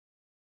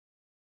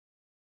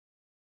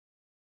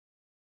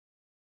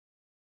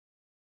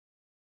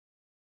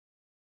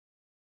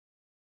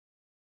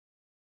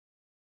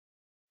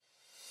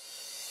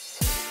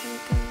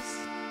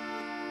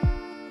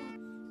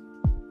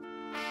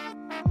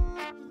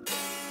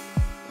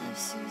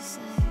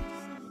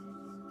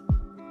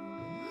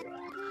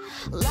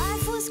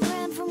Life was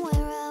grand from where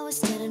I was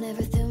standing.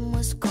 Everything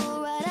was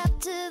cool right up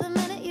to the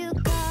minute you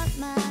caught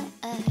my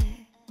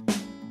eye.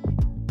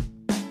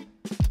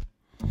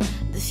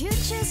 The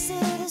future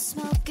said the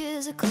smoke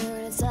is a clear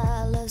and it's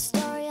our love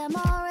story. I'm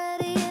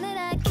already in it,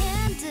 I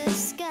can't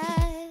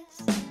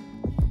disguise.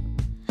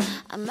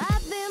 I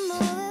might be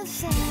moving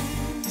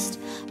fast,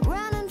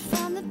 running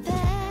from the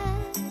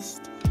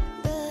past,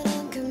 but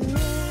I'm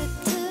committed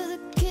to the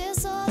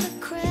kiss or the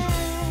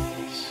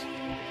crash.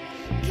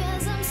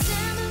 'Cause I'm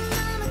standing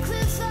on a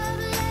cliff of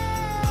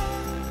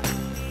love,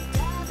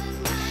 diving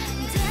right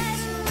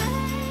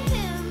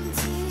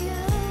into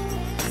you.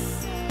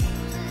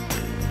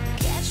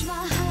 Catch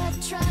my heart,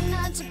 try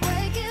not to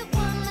break it.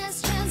 One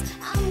last chance,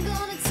 I'm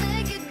gonna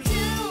take it.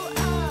 Do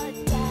or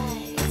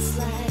die. It's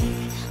like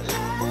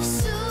love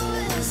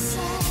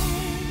suicide.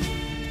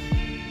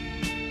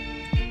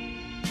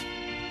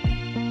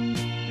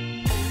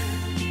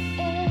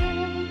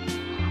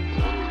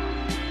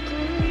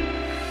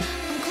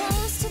 I'm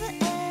close to the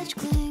edge,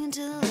 clinging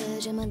to the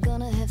ledge. Am I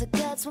gonna have the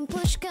guts when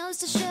push comes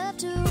to shove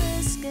to